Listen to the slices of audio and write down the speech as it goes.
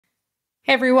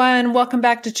Hey everyone, welcome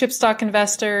back to Chip Stock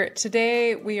Investor.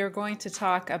 Today we are going to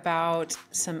talk about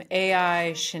some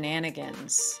AI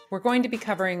shenanigans. We're going to be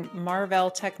covering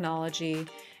Marvell Technology,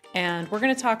 and we're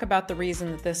going to talk about the reason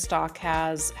that this stock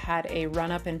has had a run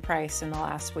up in price in the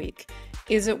last week.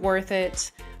 Is it worth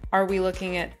it? Are we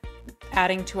looking at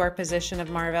adding to our position of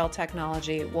Marvell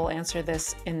Technology? We'll answer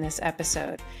this in this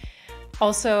episode.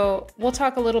 Also, we'll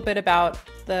talk a little bit about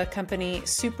the company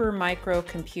Super Micro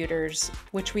Computers,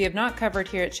 which we have not covered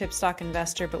here at Chip Stock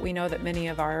Investor, but we know that many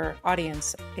of our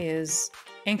audience is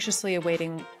anxiously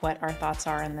awaiting what our thoughts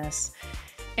are on this.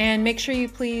 And make sure you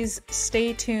please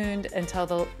stay tuned until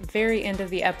the very end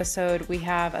of the episode. We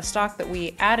have a stock that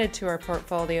we added to our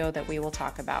portfolio that we will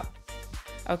talk about.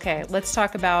 Okay, let's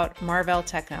talk about Marvell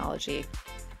Technology.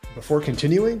 Before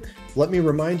continuing, let me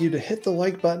remind you to hit the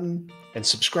like button and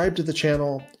subscribe to the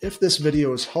channel if this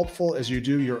video is helpful as you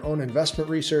do your own investment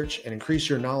research and increase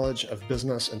your knowledge of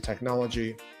business and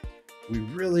technology. We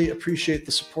really appreciate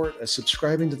the support, as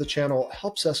subscribing to the channel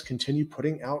helps us continue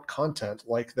putting out content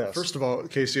like this. First of all,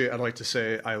 Kasey, I'd like to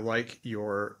say I like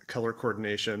your color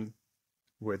coordination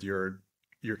with your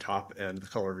top and the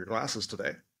color of your glasses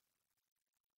today.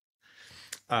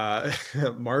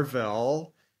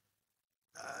 Marvell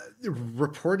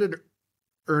reported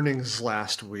earnings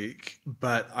last week,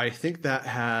 but I think that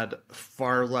had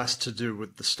far less to do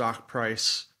with the stock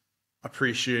price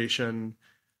appreciation.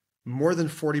 More than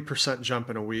 40%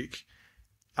 jump in a week.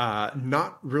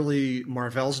 Not really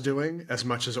Marvell's doing as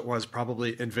much as it was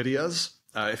probably NVIDIA's.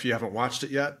 If you haven't watched it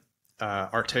yet,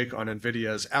 our take on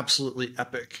NVIDIA's absolutely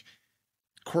epic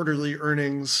quarterly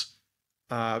earnings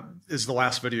is the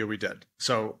last video we did.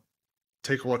 So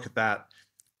take a look at that.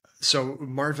 So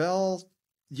Marvell,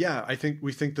 yeah,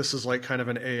 we think this is like kind of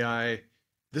an AI.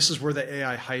 This is where the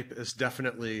AI hype is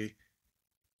definitely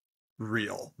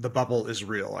real. The bubble is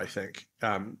real, I think.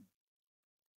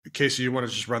 Kasey, you want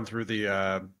to just run through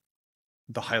the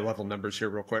high level numbers here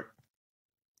real quick?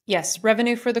 Yes,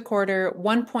 revenue for the quarter,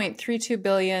 $1.32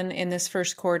 billion in this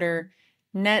first quarter.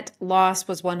 Net loss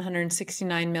was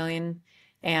 $169 million,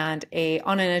 and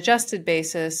on an adjusted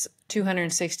basis,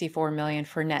 $264 million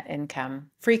for net income.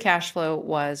 Free cash flow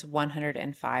was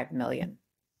 $105 million.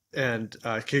 And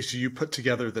Kasey, you put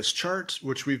together this chart,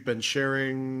 which we've been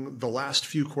sharing the last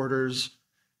few quarters.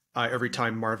 Every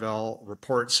time Marvell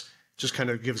reports, just kind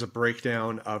of gives a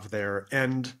breakdown of their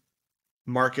end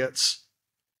markets.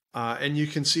 And you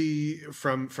can see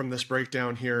from this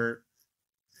breakdown here,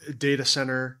 data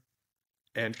center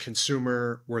and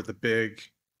consumer were the big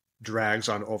drags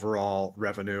on overall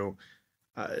revenue.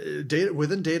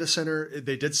 Within data center,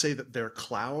 they did say that their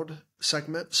cloud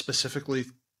segment, specifically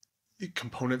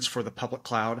components for the public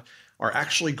cloud, are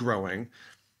actually growing,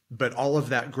 but all of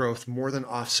that growth more than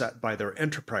offset by their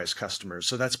enterprise customers.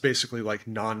 So that's basically like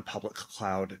non-public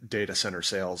cloud data center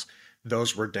sales.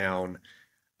 Those were down,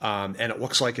 and it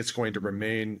looks like it's going to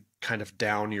remain kind of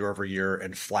down year over year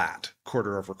and flat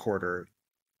quarter over quarter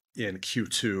in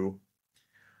Q2.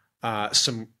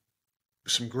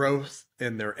 Some growth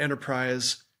in their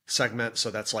enterprise segment,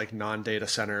 so that's like non-data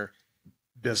center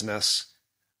business.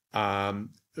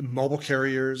 Mobile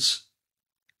carriers,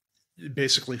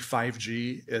 basically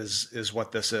 5G is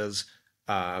what this is.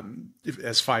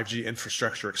 As 5G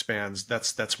infrastructure expands,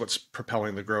 that's what's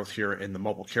propelling the growth here in the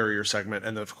mobile carrier segment.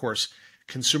 And then, of course,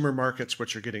 consumer markets,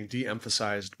 which are getting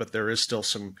de-emphasized, but there is still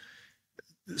some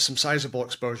sizable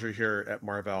exposure here at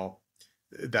Marvell.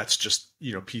 That's just,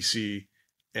 PC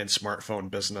and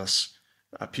smartphone business.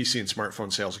 PC and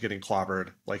smartphone sales are getting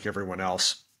clobbered like everyone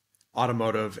else.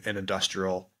 Automotive and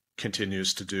industrial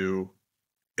continues to do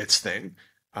its thing.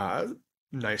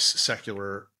 Nice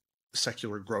secular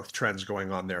growth trends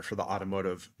going on there for the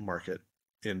automotive market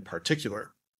in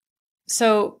particular.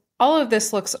 So all of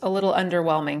this looks a little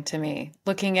underwhelming to me.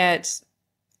 Looking at,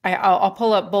 I'll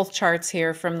pull up both charts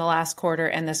here from the last quarter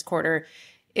and this quarter.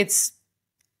 It's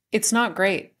not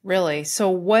great, really. So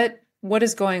what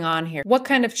is going on here? What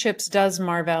kind of chips does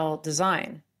Marvell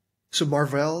design? So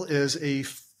Marvell is a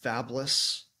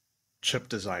fabless chip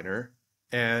designer.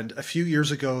 And a few years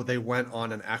ago, they went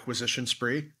on an acquisition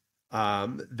spree.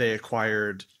 They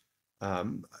acquired a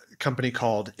company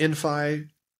called Inphi,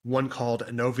 one called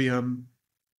Innovium,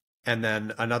 and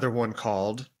then another one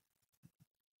called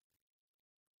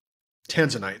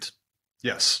Tanzanite.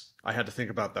 Yes, I had to think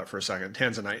about that for a second.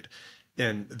 Tanzanite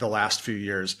in the last few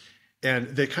years. And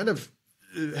they kind of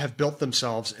have built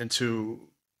themselves into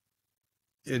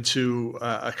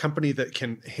a company that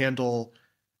can handle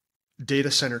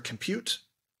data center compute,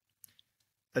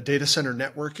 a data center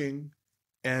networking,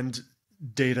 and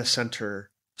data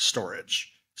center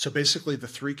storage. So basically the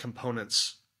three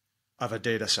components of a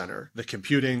data center, the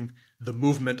computing, the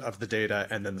movement of the data,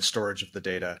 and then the storage of the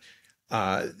data.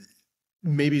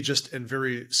 Maybe just in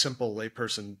very simple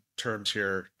layperson terms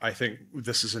here, I think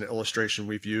this is an illustration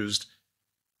we've used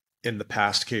in the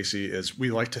past, Kasey, is we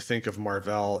like to think of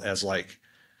Marvell as like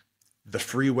the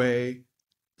freeway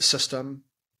system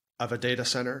of a data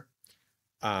center.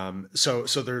 So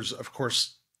there's, of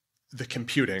course, the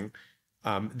computing.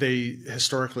 They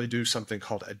historically do something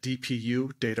called a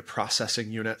DPU, data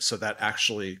processing unit. So that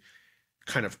actually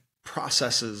kind of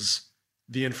processes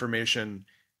the information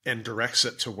and directs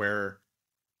it to where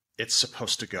it's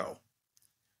supposed to go.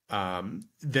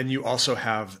 Then you also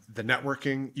have the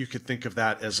networking. You could think of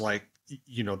that as like,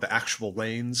 the actual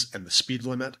lanes and the speed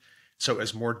limit. So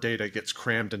as more data gets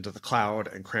crammed into the cloud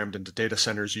and crammed into data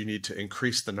centers, you need to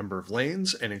increase the number of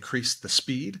lanes and increase the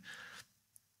speed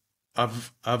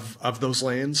of those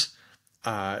lanes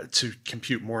to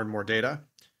compute more and more data.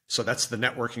 So that's the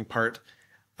networking part.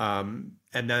 And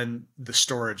then the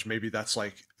storage, maybe that's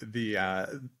like the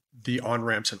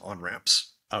on-ramps and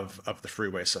on-ramps of the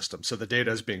freeway system. So the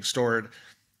data is being stored,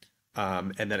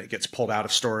 and then it gets pulled out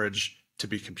of storage to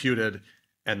be computed.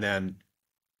 And then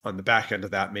on the back end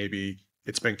of that, maybe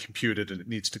it's been computed and it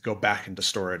needs to go back into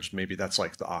storage. Maybe that's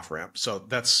like the off-ramp. So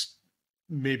that's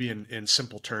maybe in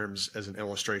simple terms as an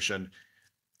illustration,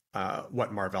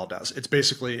 what Marvell does. It's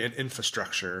basically an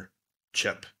infrastructure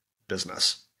chip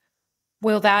business.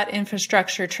 Will that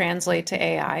infrastructure translate to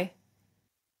AI?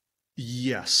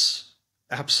 Yes,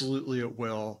 absolutely it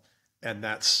will. And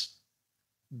that's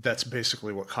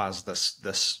basically what caused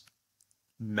this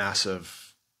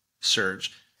massive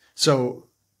surge. So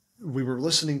we were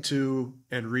listening to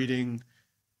and reading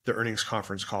the earnings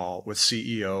conference call with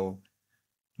CEO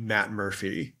Matt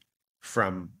Murphy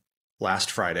from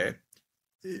last Friday.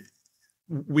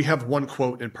 We have one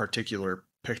quote in particular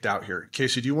picked out here.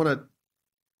 Kasey, do you want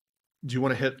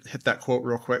to hit that quote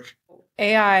real quick?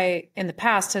 AI in the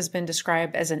past has been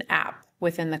described as an app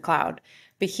within the cloud,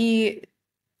 but he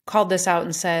called this out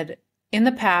and said, in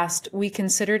the past, we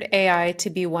considered AI to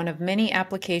be one of many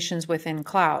applications within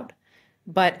cloud,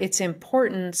 but its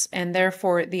importance and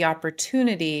therefore the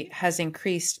opportunity has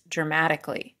increased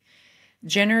dramatically.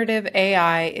 Generative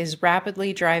AI is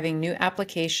rapidly driving new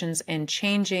applications and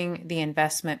changing the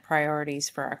investment priorities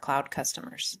for our cloud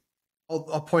customers.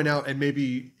 I'll point out, and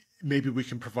maybe we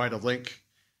can provide a link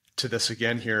to this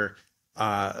again here.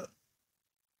 A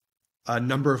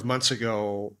number of months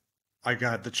ago, I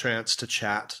got the chance to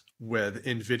chat with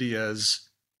NVIDIA's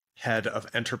head of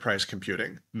enterprise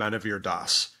computing, Manavir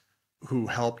Das, who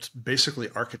helped basically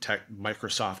architect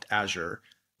Microsoft Azure,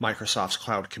 Microsoft's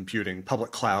cloud computing,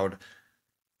 public cloud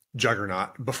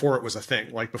juggernaut before it was a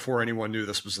thing. Like before anyone knew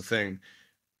this was a thing,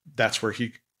 that's where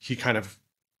he kind of,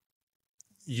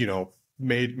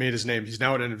 made his name. He's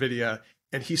now at NVIDIA,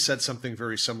 and he said something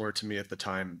very similar to me at the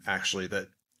time, actually, that,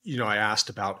 I asked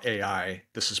about AI.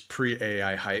 This is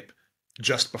pre-AI hype,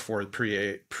 just before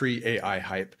pre-AI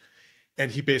hype.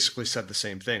 And he basically said the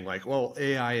same thing, like, well,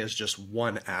 AI is just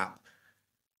one app,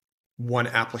 one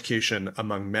application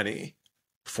among many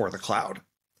for the cloud.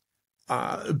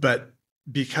 But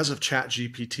because of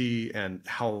ChatGPT and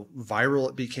how viral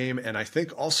it became, and I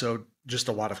think also just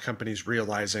a lot of companies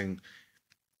realizing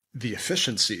the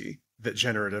efficiency that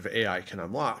generative AI can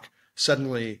unlock,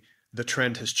 suddenly the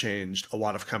trend has changed. A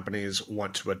lot of companies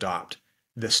want to adopt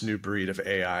this new breed of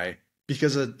AI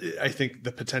because I think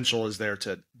the potential is there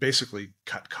to basically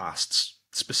cut costs,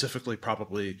 specifically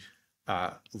probably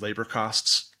labor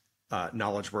costs,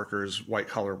 knowledge workers, white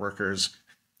collar workers,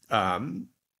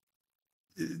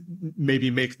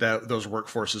 maybe make those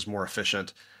workforces more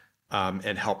efficient,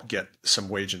 and help get some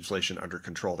wage inflation under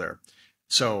control there.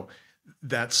 So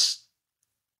that's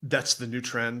the new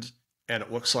trend. And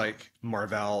it looks like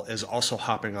Marvell is also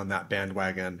hopping on that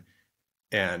bandwagon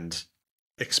and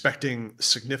expecting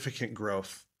significant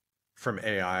growth from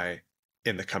AI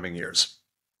in the coming years.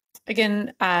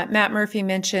 Again, Matt Murphy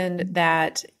mentioned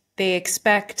that they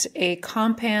expect a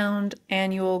compound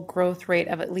annual growth rate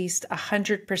of at least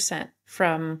 100%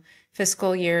 from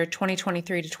fiscal year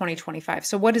 2023 to 2025.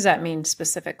 So what does that mean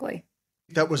specifically?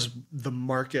 That was the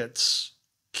market's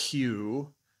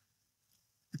cue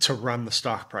to run the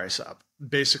stock price up.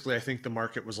 Basically, I think the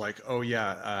market was like, oh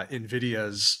yeah,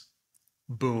 NVIDIA's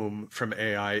boom from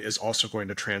AI is also going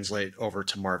to translate over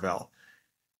to Marvell.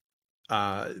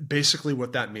 Basically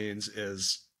what that means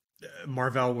is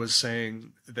Marvell was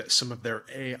saying that some of their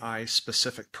AI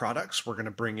specific products were going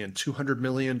to bring in $200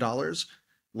 million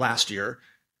last year,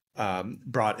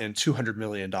 brought in $200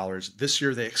 million. This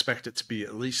year, they expect it to be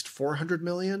at least $400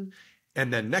 million.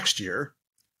 And then next year,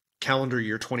 calendar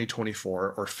year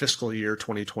 2024 or fiscal year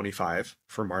 2025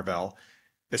 for Marvell,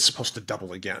 it's supposed to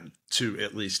double again to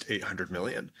at least 800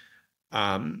 million.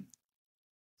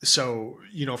 So,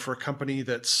 for a company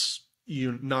that's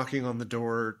knocking on the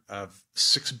door of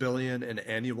 6 billion in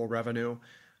annual revenue,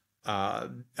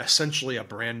 essentially a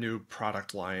brand new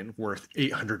product line worth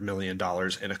 $800 million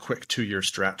in a quick 2-year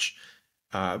stretch.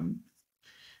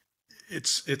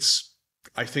 It's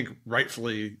I think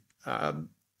rightfully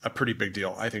a pretty big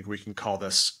deal. I think we can call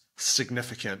this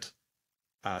significant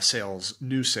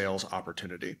new sales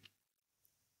opportunity.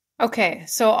 Okay,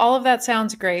 so all of that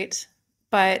sounds great,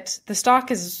 but the stock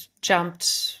has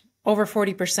jumped over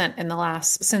 40%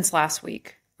 since last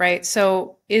week, right?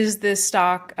 So is this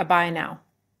stock a buy now?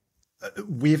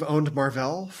 We've owned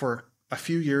Marvell for a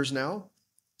few years now.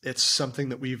 It's something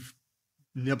that we've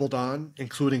nibbled on,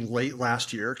 including late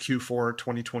last year, Q4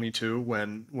 2022,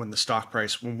 when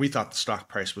we thought the stock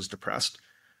price was depressed.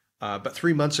 But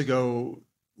 3 months ago,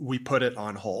 we put it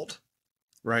on hold,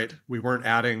 right? We weren't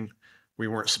adding, we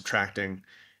weren't subtracting.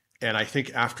 And I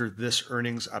think after this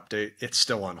earnings update, it's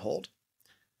still on hold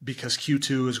because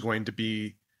Q2 is going to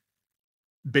be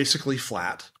basically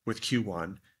flat with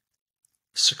Q1.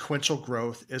 Sequential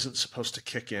growth isn't supposed to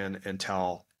kick in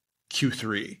until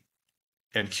Q3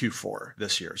 and Q4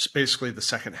 this year. It's basically the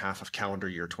second half of calendar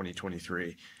year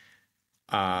 2023.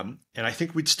 And I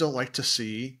think we'd still like to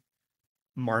see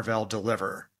Marvell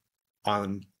deliver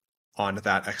on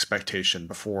that expectation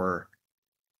before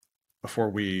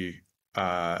we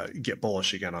get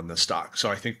bullish again on this stock. So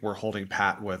I think we're holding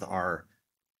pat with our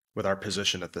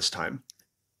position at this time.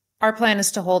 Our plan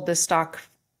is to hold this stock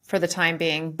for the time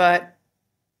being, but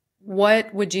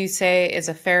what would you say is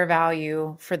a fair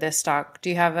value for this stock?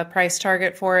 Do you have a price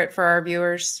target for it for our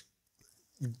viewers?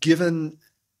 Given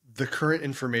the current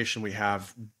information we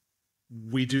have,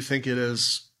 we do think it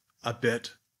is a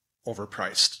bit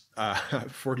overpriced.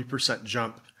 40%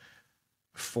 jump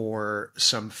for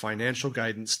some financial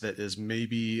guidance that is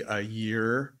maybe a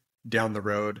year down the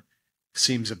road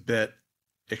seems a bit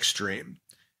extreme.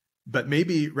 But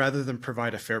maybe rather than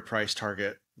provide a fair price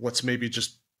target, let's maybe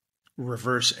just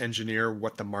reverse engineer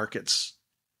what the market's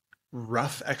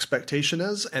rough expectation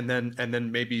is, and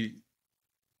then maybe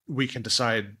we can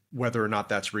decide whether or not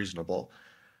that's reasonable.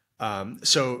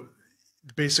 So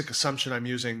the basic assumption I'm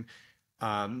using,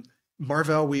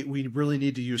 Marvell, we really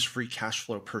need to use free cash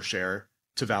flow per share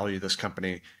to value this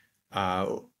company.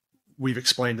 We've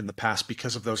explained in the past,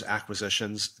 because of those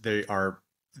acquisitions, they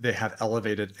have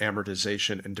elevated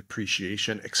amortization and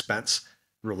depreciation expense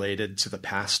related to the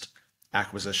past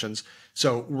acquisitions.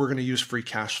 So we're going to use free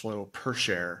cash flow per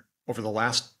share over the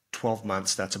last 12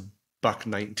 months. That's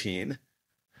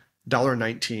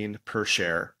 $1.19 per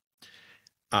share.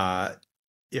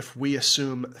 If we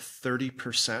assume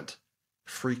 30%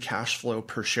 free cash flow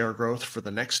per share growth for the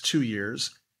next 2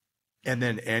 years, and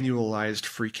then annualized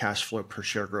free cash flow per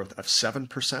share growth of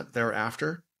 7%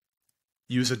 thereafter,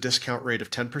 use a discount rate of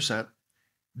 10%,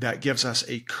 that gives us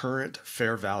a current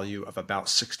fair value of about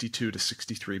 $62 to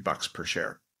 $63 per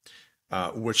share,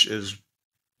 which is,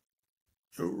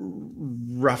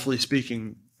 roughly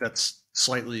speaking, that's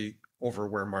slightly over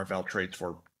where Marvell trades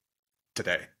for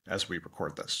today as we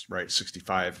record this, right?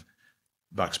 $65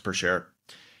 per share.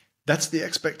 That's the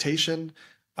expectation.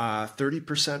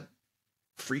 30%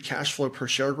 free cash flow per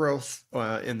share growth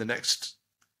in the next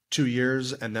 2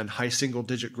 years, and then high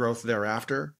single-digit growth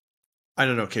thereafter. I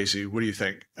don't know, Kasey, what do you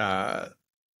think? A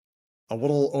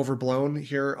little overblown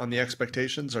here on the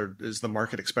expectations, or is the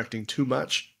market expecting too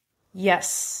much?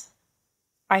 Yes,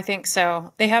 I think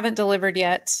so. They haven't delivered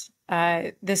yet.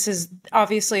 This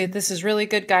is really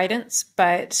good guidance,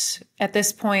 but at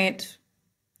this point,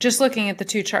 just looking at the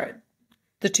two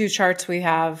charts we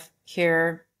have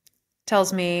here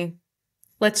tells me,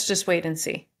 let's just wait and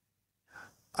see.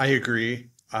 I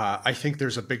agree. I think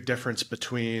there's a big difference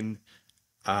between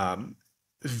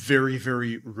very,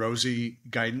 very rosy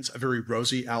guidance, a very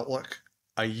rosy outlook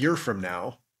a year from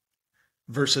now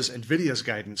versus NVIDIA's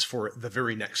guidance for the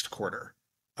very next quarter.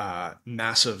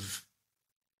 Massive,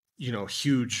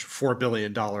 huge $4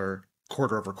 billion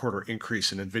quarter over quarter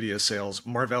increase in NVIDIA sales.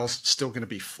 Marvell's still going to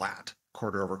be flat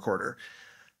quarter over quarter.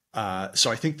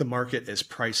 So I think the market is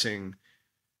pricing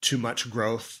too much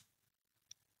growth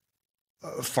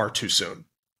far too soon.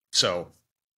 So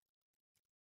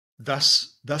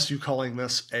thus you calling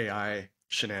this AI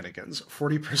shenanigans.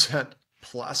 40%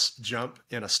 plus jump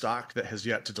in a stock that has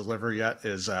yet to deliver yet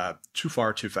is too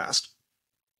far, too fast.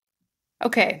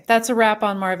 Okay, that's a wrap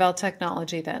on Marvell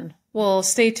Technology then. We'll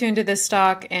stay tuned to this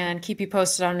stock and keep you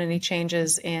posted on any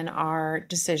changes in our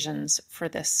decisions for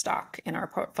this stock in our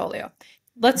portfolio.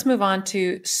 let's move on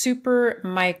to super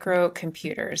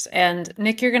microcomputers. And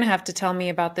Nick, you're going to have to tell me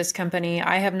about this company.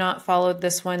 I have not followed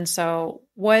this one. So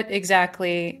what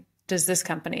exactly does this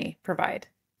company provide?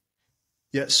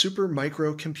 Yeah, super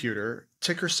microcomputer,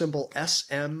 ticker symbol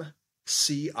SMCI,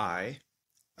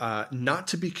 not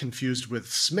to be confused with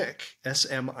SMIC,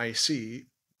 SMIC,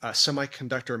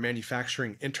 Semiconductor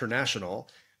Manufacturing International.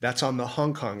 That's on the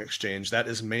Hong Kong exchange. That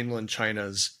is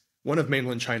one of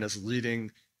mainland China's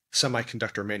leading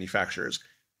semiconductor manufacturers.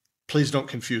 Please don't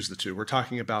confuse the two. We're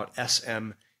talking about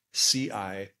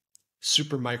SMCI,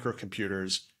 super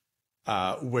microcomputers,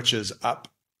 which is up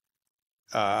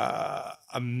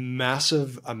a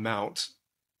massive amount.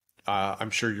 I'm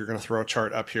sure you're going to throw a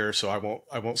chart up here, so I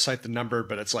won't cite the number,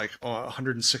 but it's like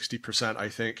 160%, I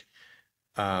think,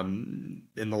 in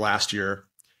the last year.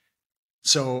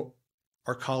 So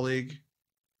our colleague,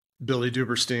 Billy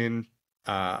Duberstein,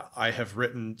 I have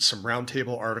written some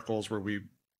roundtable articles where we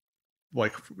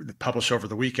publish over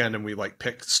the weekend and we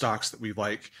pick stocks that we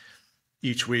like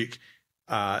each week.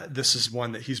 This is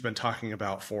one that he's been talking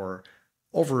about for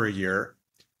over a year.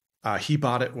 He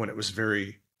bought it when it was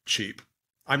very cheap.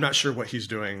 I'm not sure what he's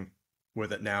doing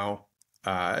with it now.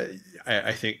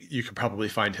 I think you can probably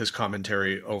find his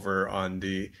commentary over on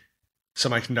the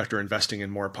Semiconductor Investing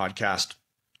and More podcast.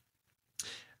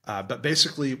 But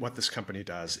basically what this company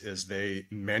does is they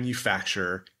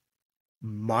manufacture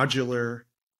modular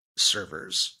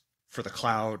servers for the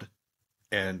cloud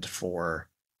and for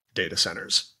data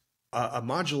centers. A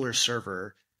modular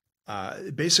server,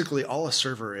 basically all a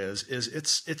server is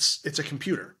it's a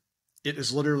computer. It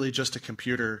is literally just a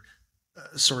computer,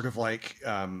 sort of like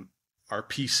our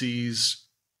PCs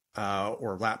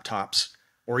or laptops,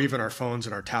 or even our phones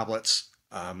and our tablets.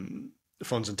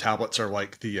 Phones and tablets are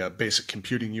like the basic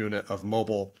computing unit of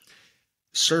mobile.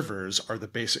 Servers are the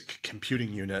basic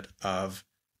computing unit of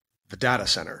the data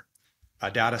center.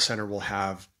 A data center will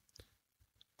have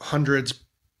hundreds,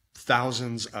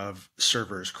 thousands of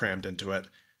servers crammed into it.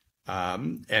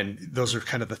 And those are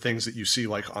kind of the things that you see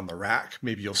on the rack.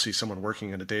 Maybe you'll see someone working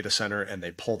in a data center and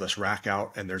they pull this rack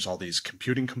out and there's all these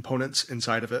computing components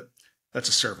inside of it. That's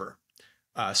a server.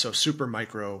 So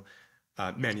Supermicro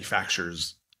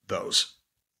manufactures those.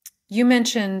 You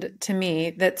mentioned to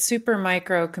me that super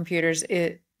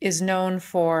microcomputers is known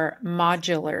for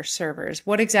modular servers.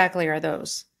 What exactly are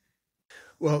those?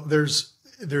 Well, there's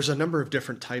a number of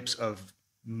different types of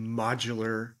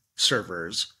modular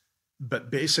servers,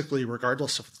 but basically,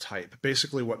 regardless of the type,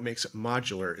 basically what makes it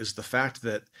modular is the fact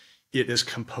that it is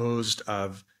composed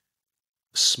of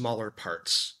smaller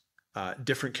parts,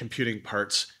 different computing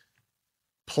parts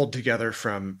pulled together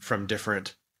from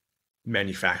different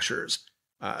manufacturers.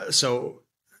 So,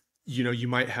 you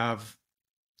might have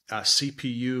a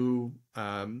CPU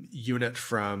unit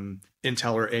from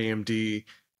Intel or AMD,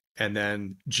 and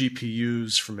then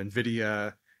GPUs from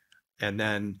NVIDIA, and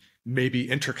then maybe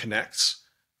interconnects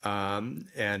and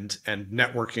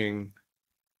networking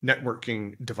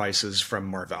devices from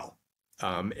Marvell.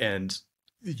 And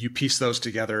you piece those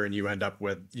together and you end up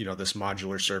with, this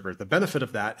modular server. The benefit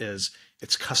of that is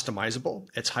it's customizable.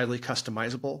 It's highly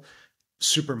customizable.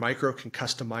 Supermicro can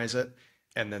customize it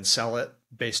and then sell it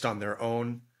based on their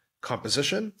own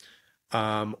composition.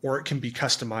 Or it can be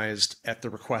customized at the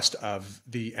request of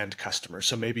the end customer.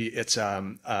 So maybe it's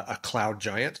a cloud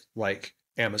giant like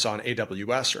Amazon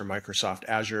AWS or Microsoft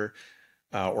Azure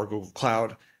or Google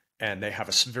Cloud, and they have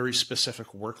a very specific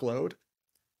workload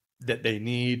that they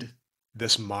need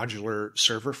this modular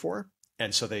server for.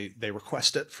 And so they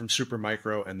request it from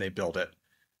Supermicro and they build it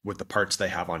with the parts they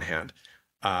have on hand.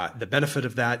 The benefit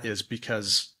of that is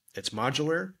because it's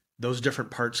modular, those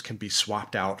different parts can be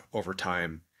swapped out over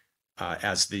time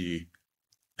as the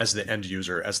end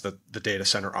user, as the data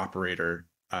center operator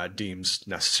deems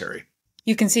necessary.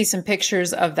 You can see some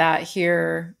pictures of that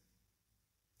here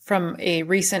from a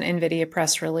recent NVIDIA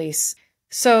press release.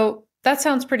 So that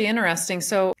sounds pretty interesting.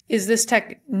 So is this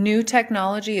new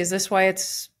technology? Is this why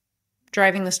it's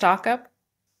driving the stock up?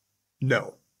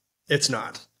 No, it's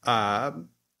not.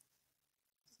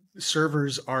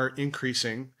 Servers are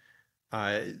increasing.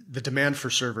 The demand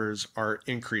for servers are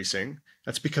increasing.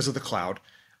 That's because of the cloud.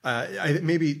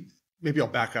 Maybe I'll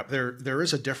back up. There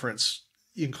is a difference,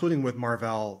 including with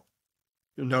Marvell.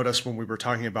 You'll notice when we were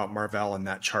talking about Marvell in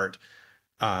that chart,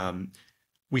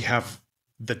 we have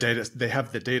they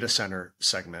have the data center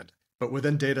segment, but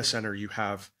within data center you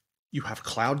have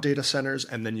cloud data centers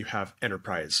and then you have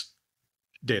enterprise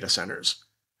data centers.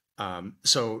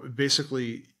 So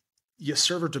basically, yes,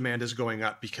 server demand is going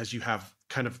up because you have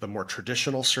kind of the more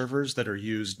traditional servers that are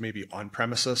used maybe on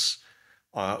premises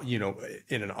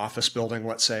in an office building,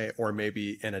 let's say, or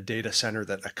maybe in a data center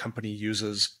that a company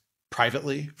uses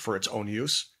privately for its own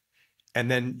use. And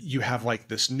then you have like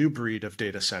this new breed of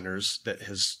data centers that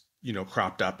has,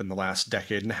 cropped up in the last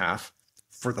decade and a half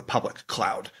for the public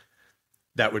cloud.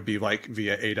 That would be like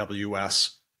via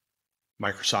AWS,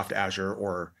 Microsoft Azure,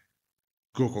 or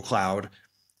Google Cloud.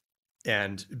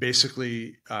 And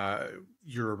basically,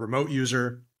 you're a remote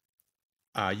user.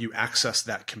 You access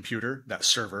that computer, that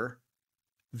server,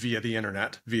 via the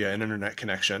internet, via an internet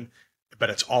connection, but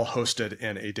it's all hosted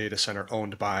in a data center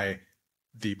owned by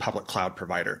the public cloud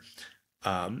provider.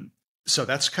 So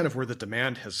that's kind of where the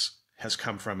demand has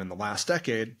come from in the last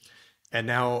decade. And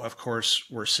now, of course,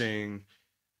 we're seeing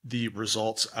the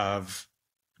results of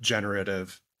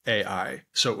generative AI.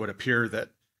 So it would appear that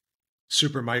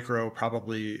Supermicro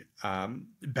probably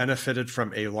benefited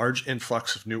from a large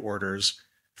influx of new orders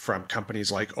from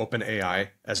companies like OpenAI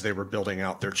as they were building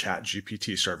out their Chat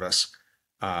GPT service.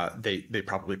 They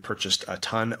probably purchased a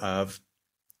ton of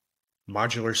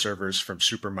modular servers from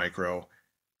Supermicro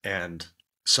and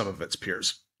some of its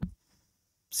peers.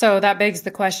 So that begs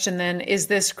the question then, is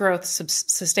this growth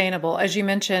sustainable? As you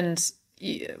mentioned,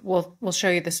 we'll show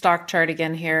you the stock chart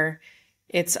again here.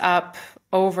 It's up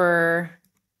over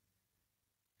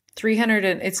 300,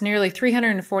 it's nearly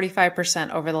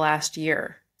 345% over the last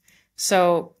year.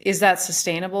 So is that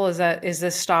sustainable? Is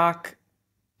this stock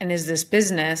and is this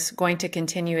business going to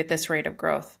continue at this rate of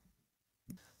growth?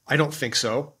 I don't think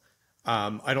so.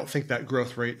 I don't think that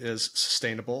growth rate is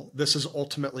sustainable. This is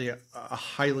ultimately a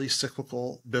highly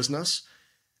cyclical business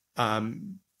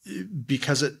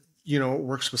because it,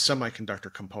 works with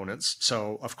semiconductor components.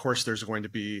 So of course there's going to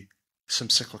be some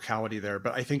cyclicality there,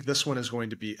 but I think this one is going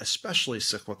to be especially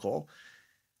cyclical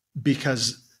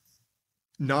because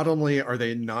not only are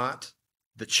they not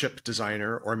the chip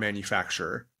designer or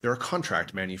manufacturer, they're a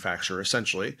contract manufacturer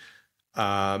essentially,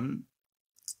 or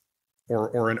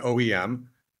an OEM.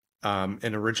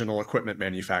 An original equipment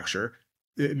manufacturer.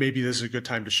 Maybe this is a good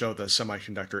time to show the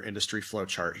semiconductor industry flow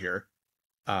chart here.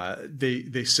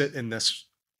 They sit in this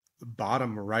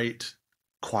bottom right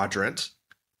quadrant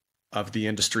of the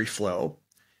industry flow.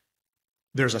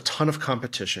 There's a ton of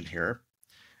competition here.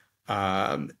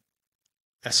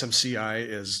 SMCI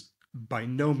is by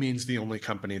no means the only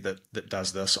company that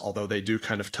does this, although they do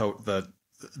kind of tote the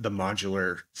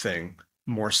modular thing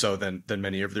more so than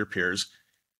many of their peers.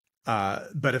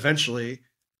 But eventually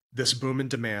this boom in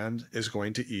demand is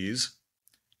going to ease.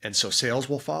 And so sales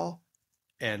will fall.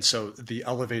 And so the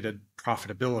elevated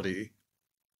profitability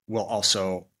will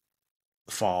also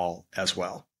fall as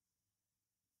well.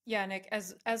 Yeah, Nick,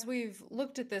 as we've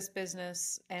looked at this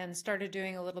business and started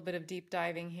doing a little bit of deep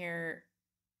diving here,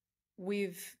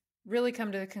 we've really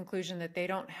come to the conclusion that they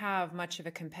don't have much of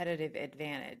a competitive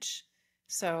advantage.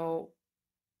 So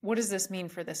what does this mean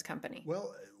for this company?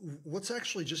 Well, let's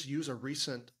actually just use a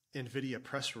recent NVIDIA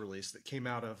press release that came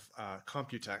out of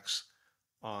Computex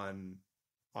on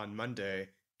Monday.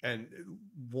 And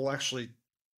we'll actually,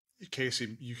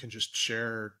 Kasey, you can just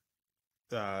share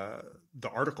the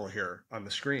article here on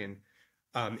the screen.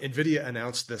 NVIDIA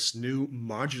announced this new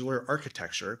modular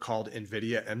architecture called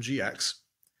NVIDIA MGX.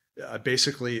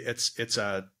 Basically, it's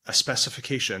a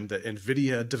specification that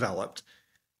NVIDIA developed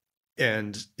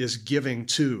and is giving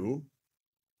to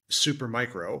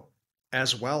Supermicro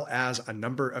as well as a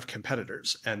number of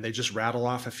competitors. And they just rattle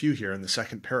off a few here in the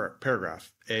second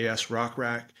paragraph. AS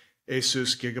RockRack,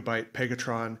 Asus, Gigabyte,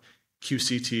 Pegatron,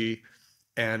 QCT,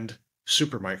 and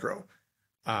Supermicro.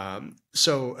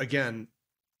 So again,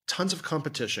 tons of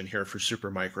competition here for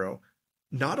Supermicro.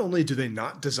 Not only do they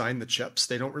not design the chips,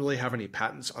 they don't really have any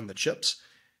patents on the chips,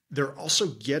 they're also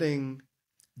getting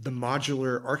the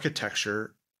modular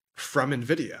architecture from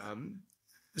NVIDIA.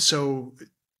 So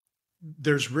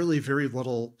there's really very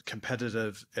little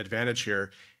competitive advantage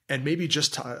here. And maybe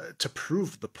just to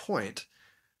prove the point,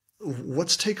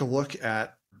 let's take a look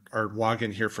at our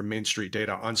login here from Main Street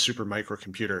Data on Supermicro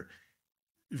Computer.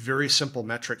 Very simple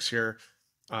metrics here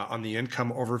on the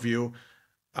income overview.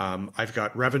 I've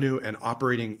got revenue and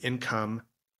operating income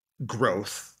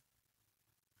growth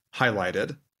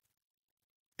highlighted.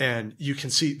 And you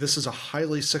can see this is a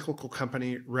highly cyclical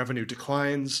company. Revenue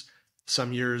declines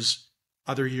some years,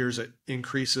 other years it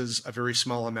increases a very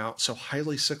small amount. So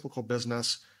highly cyclical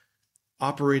business.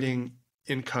 Operating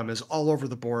income is all over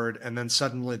the board. And then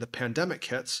suddenly the pandemic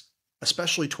hits,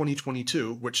 especially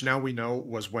 2022, which now we know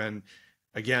was when,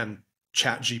 again,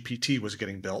 Chat GPT was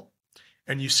getting built.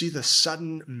 And you see the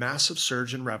sudden massive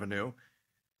surge in revenue,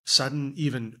 sudden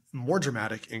even more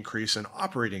dramatic increase in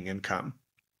operating income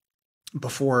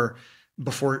before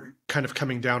kind of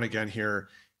coming down again here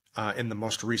in the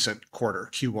most recent quarter,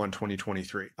 Q1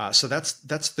 2023. So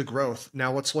that's the growth.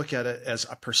 Now let's look at it as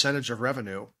a percentage of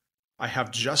revenue. I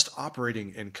have just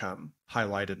operating income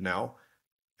highlighted now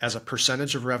as a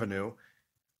percentage of revenue.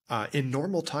 In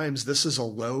normal times, this is a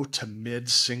low to mid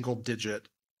single digit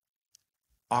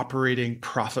operating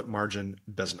profit margin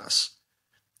business.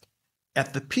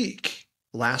 At the peak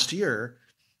last year,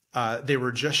 they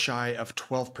were just shy of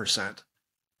 12%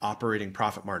 operating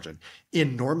profit margin.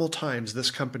 In normal times,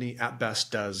 this company at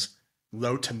best does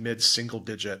low to mid single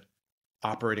digit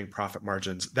operating profit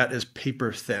margins. That is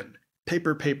paper thin,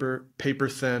 paper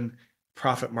thin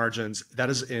profit margins. That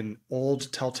is an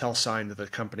old telltale sign that the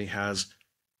company has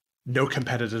no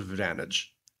competitive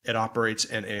advantage. It operates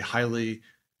in a highly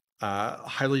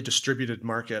distributed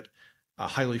market, a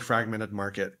highly fragmented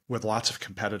market with lots of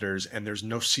competitors, and there's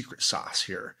no secret sauce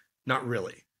here. Not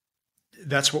really.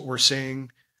 That's what we're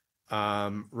seeing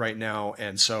right now.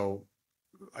 And so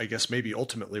I guess maybe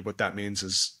ultimately what that means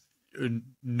is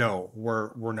no,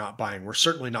 we're not buying. We're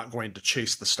certainly not going to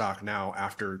chase the stock now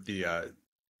after the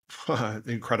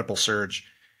incredible surge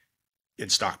in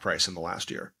stock price in the last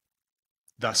year.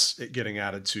 Thus, it getting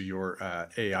added to your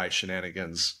AI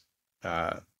shenanigans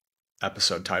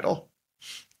episode title.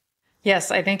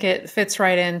 Yes, I think it fits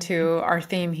right into our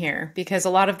theme here because a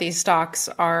lot of these stocks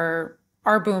are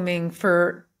booming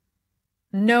for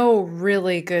no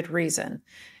really good reason.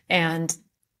 And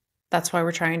that's why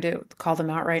we're trying to call them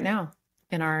out right now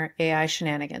in our AI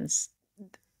shenanigans.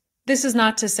 This is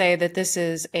not to say that this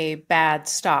is a bad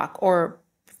stock or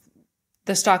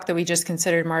the stock that we just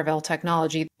considered, Marvell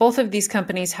Technology. Both of these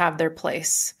companies have their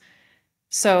place.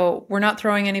 So we're not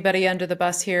throwing anybody under the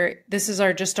bus here. This is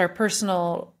just our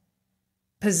personal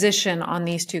position on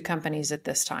these two companies at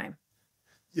this time.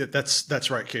 Yeah, that's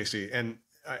right, Kasey. And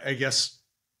I guess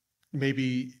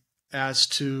maybe as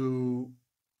to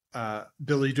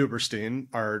Billy Duberstein,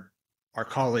 our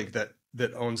colleague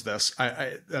that owns this,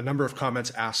 a number of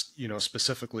comments asked,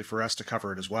 specifically for us to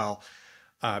cover it as well,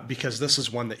 because this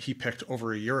is one that he picked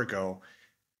over a year ago.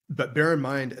 But bear in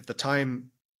mind, at the time,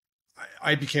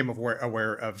 I became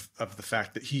aware of the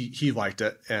fact that he liked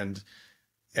it and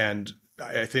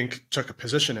I think took a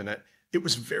position in it. It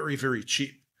was very, very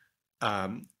cheap.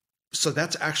 So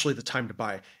that's actually the time to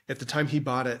buy. At the time he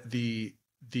bought it, the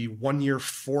 1 year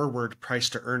forward price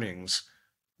to earnings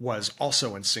was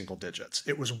also in single digits.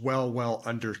 It was well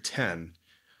under 10.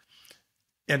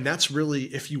 And that's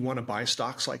really, if you want to buy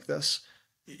stocks like this,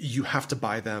 you have to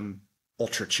buy them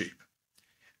ultra cheap.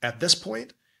 At this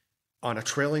point, on a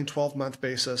trailing 12-month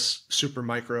basis,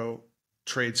 Supermicro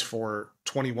trades for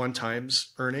 21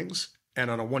 times earnings. And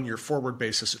on a 1 year forward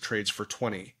basis, it trades for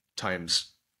 20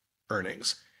 times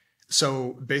earnings.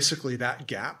 So basically that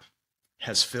gap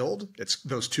has filled.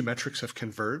 Those two metrics have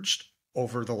converged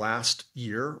over the last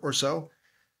year or so.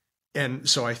 And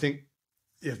so I think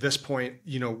at this point,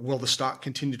 will the stock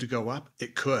continue to go up?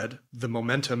 It could. The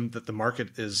momentum that the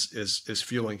market is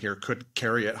fueling here could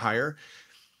carry it higher.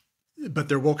 But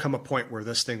there will come a point where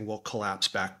this thing will collapse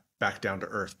back down to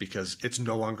earth because it's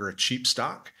no longer a cheap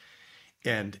stock.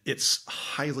 And it's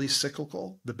highly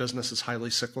cyclical. The business is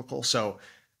highly cyclical. So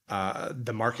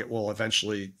the market will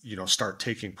eventually, start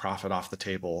taking profit off the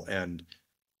table and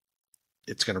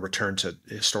it's going to return to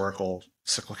historical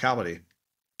cyclicality.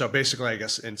 So basically, I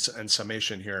guess in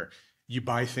summation here, you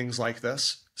buy things like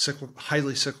this,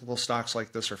 highly cyclical stocks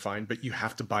like this are fine, but you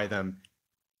have to buy them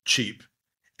cheap.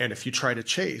 And if you try to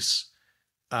chase,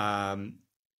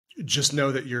 just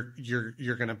know that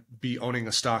you're going to be owning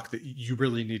a stock that you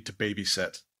really need to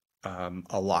babysit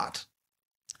a lot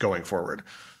going forward.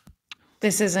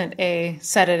 This isn't a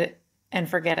set it and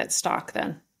forget it stock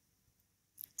then.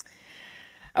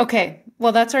 Okay,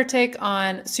 well, that's our take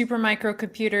on Supermicro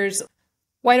computers.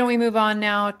 Why don't we move on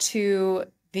now to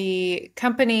the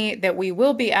company that we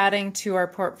will be adding to our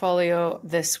portfolio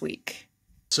this week?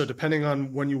 So depending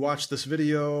on when you watch this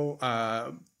video,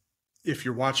 if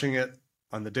you're watching it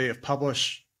on the day of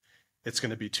publish, it's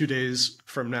going to be 2 days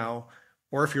from now.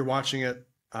 Or if you're watching it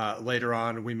later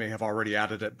on, we may have already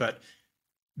added it. But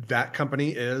that company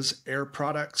is Air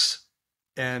Products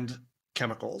and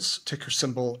Chemicals, ticker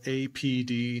symbol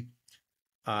APD.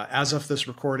 As of this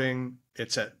recording,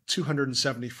 it's at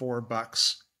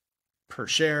 $274 per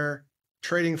share,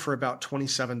 trading for about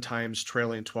 27 times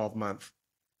trailing 12-month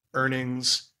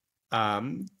earnings.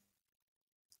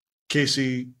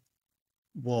 Kasey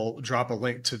will drop a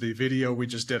link to the video we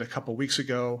just did a couple weeks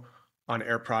ago on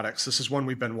Air Products. This is one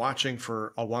we've been watching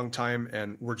for a long time,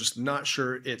 and we're just not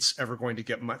sure it's ever going to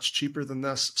get much cheaper than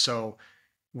this. So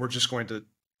we're just going to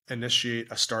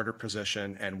initiate a starter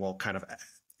position, and we'll kind of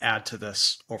add to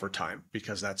this over time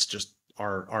because that's just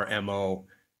our MO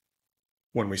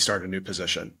when we start a new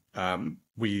position.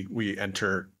 We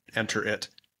enter it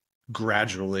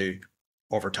gradually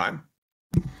over time.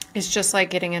 It's just like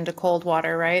getting into cold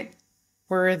water, right?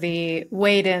 We're the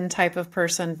wade in type of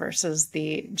person versus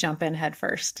the jump in head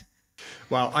first.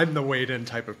 Well, I'm the wade in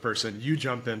type of person. You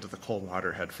jump into the cold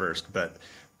water head first, but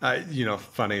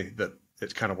funny that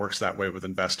it kind of works that way with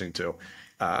investing too,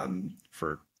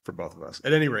 for both of us.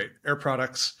 At any rate, air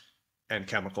products and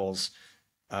chemicals,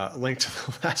 link to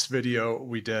the last video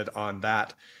we did on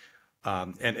that,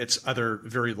 and its other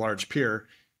very large peer,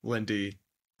 Lindy,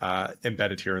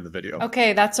 embedded here in the video.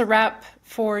 Okay, that's a wrap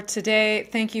for today.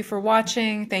 Thank you for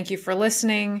watching. Thank you for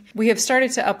listening. We have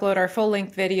started to upload our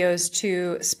full-length videos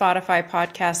to Spotify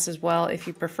podcasts as well. If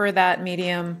you prefer that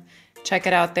medium, check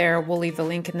it out there. We'll leave the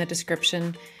link in the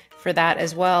description for that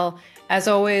as well. As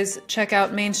always, check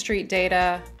out Main Street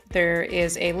Data. There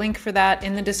is a link for that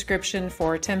in the description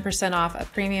for 10% off a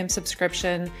premium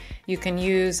subscription. You can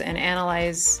use and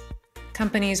analyze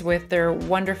companies with their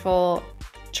wonderful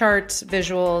charts,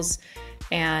 visuals,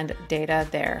 and data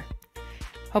there.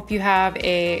 Hope you have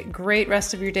a great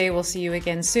rest of your day. We'll see you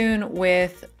again soon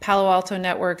with Palo Alto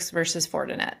Networks versus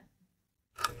Fortinet.